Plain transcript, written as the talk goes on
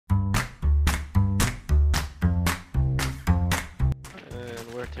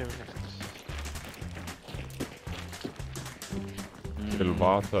El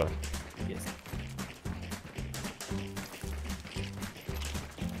vato. Yes.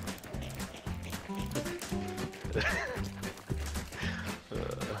 I'm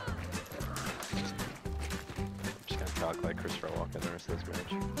just gonna talk like Christopher Walken the rest of this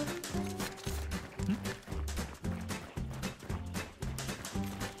match.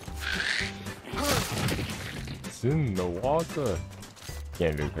 It's in the water.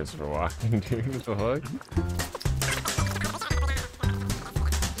 Can't do Christopher Walken, dude. What the fuck?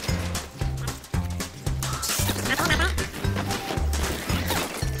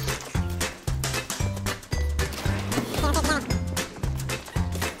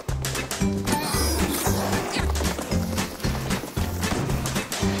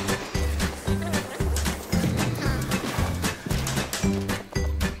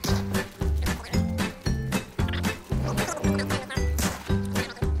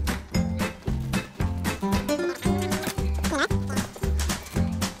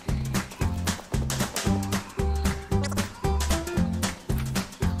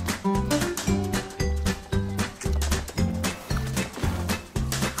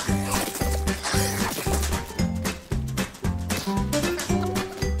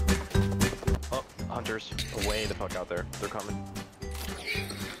 Way the fuck out there. They're coming.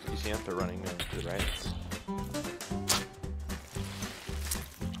 You see them? They're running to the right.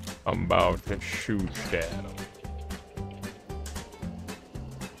 I'm about to shoot them.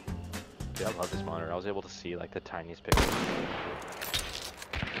 Dude, I love this monitor. I was able to see like the tiniest pixels.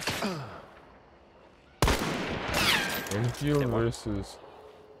 Infield versus.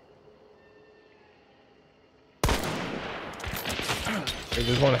 Hey,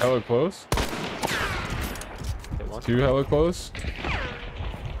 there's one hella close. Two hella close.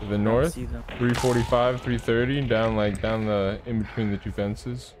 To the north. 345, 330, down the in between the two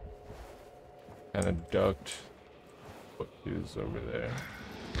fences. Kind of ducked. What is over there?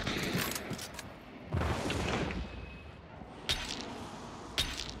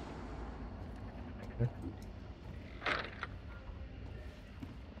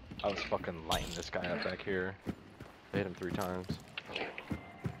 I was fucking lighting this guy up back here. I hit him 3 times.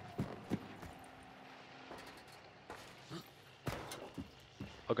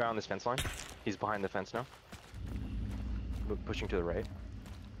 A guy on this fence line. He's behind the fence now. Pushing to the right.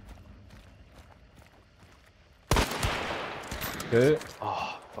 Hit it.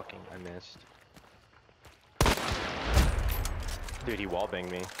 Oh, fucking, I missed. Dude, he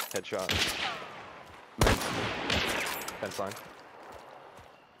wallbanged me. Headshot. Fence line.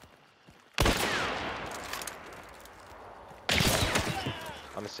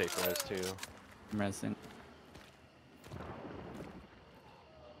 I'm a safe res too. I'm resting.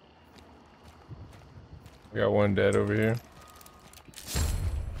 We got one dead over here.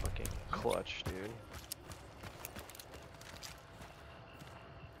 Fucking clutch, dude.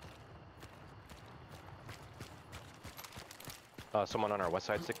 Someone on our west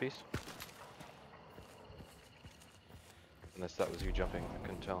side stick piece. Unless that was you jumping, I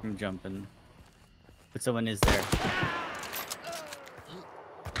couldn't tell. I'm jumping. But someone is there.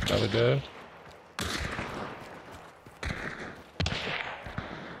 Another dead.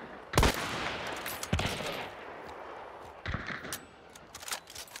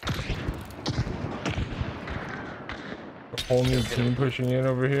 A whole new team pushing in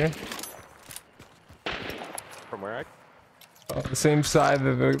over here. From where The same side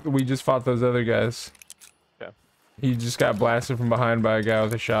that we just fought those other guys. Yeah. He just got blasted from behind by a guy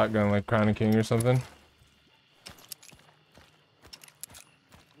with a shotgun, like Crown and King or something.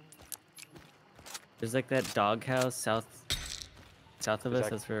 There's like that doghouse south of us.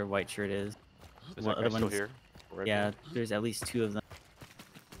 that- That's where White Shirt is. Is One that guy other still one's- here? Right Yeah, there? there's at least 2 of them.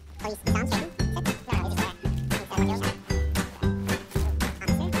 Yeah.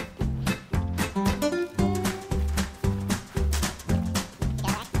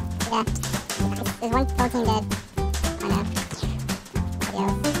 There's one full team dead. I know.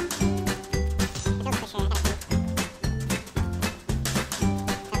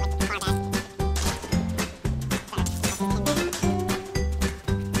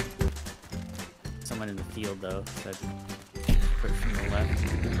 Someone in the field though. That pushed from the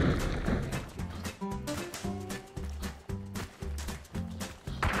left.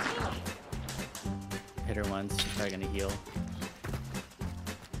 Hit her once. She's probably gonna heal.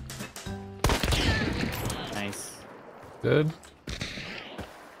 Nice. Dead.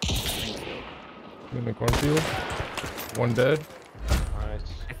 In the cornfield. One dead. Nice.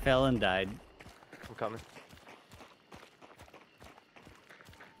 I fell and died. I'm coming.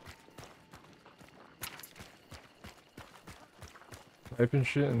 typing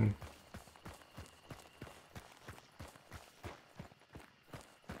shit and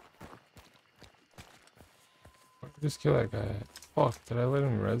why did I just kill that guy? Fuck, did I let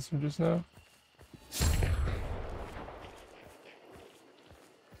him res him just now?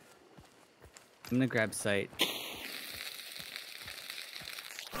 I'm gonna grab sight.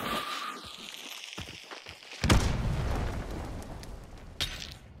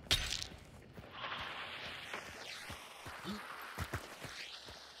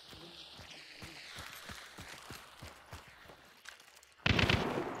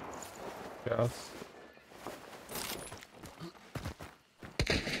 Yes.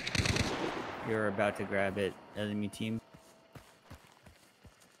 You're about to grab it, enemy team.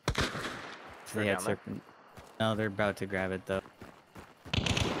 They had serpent. No, they're about to grab it though.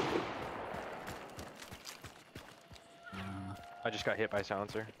 I just got hit by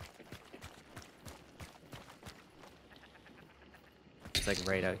silencer. It's like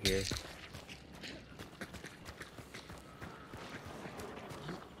right out here.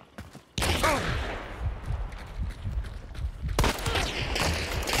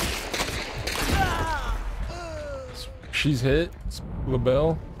 She's hit. It's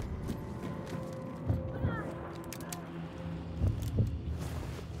LaBelle.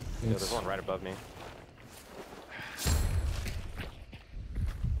 Yeah, there's one right above me.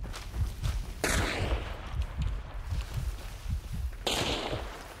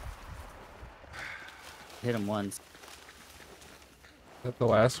 Hit him once. Is that the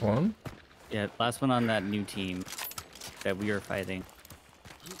last one? Yeah, last one on that new team that we were fighting.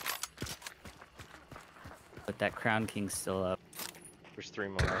 But that Crown King's still up. There's 3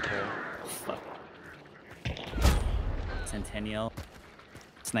 more out there. Fuck. Centennial.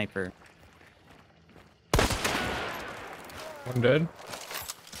 Sniper. One dead?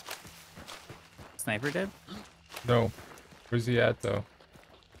 Sniper dead? No. Where's he at though?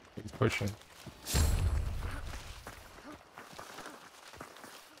 He's pushing.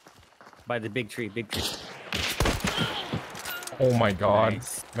 By the big tree, big tree. Oh my god.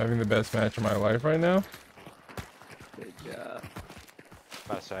 Nice. I'm having the best match of my life right now. Good job.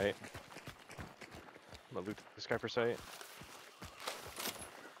 Out of sight. I'm gonna loot this guy for sight.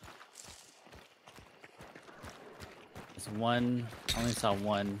 There's one. I only saw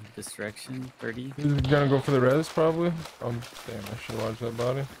one this direction. 30. He's gonna go for the res probably. Oh damn, I should watch that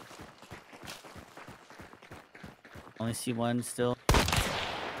body. Only see one still.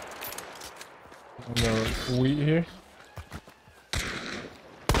 No wheat here.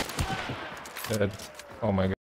 Dead. Oh my god.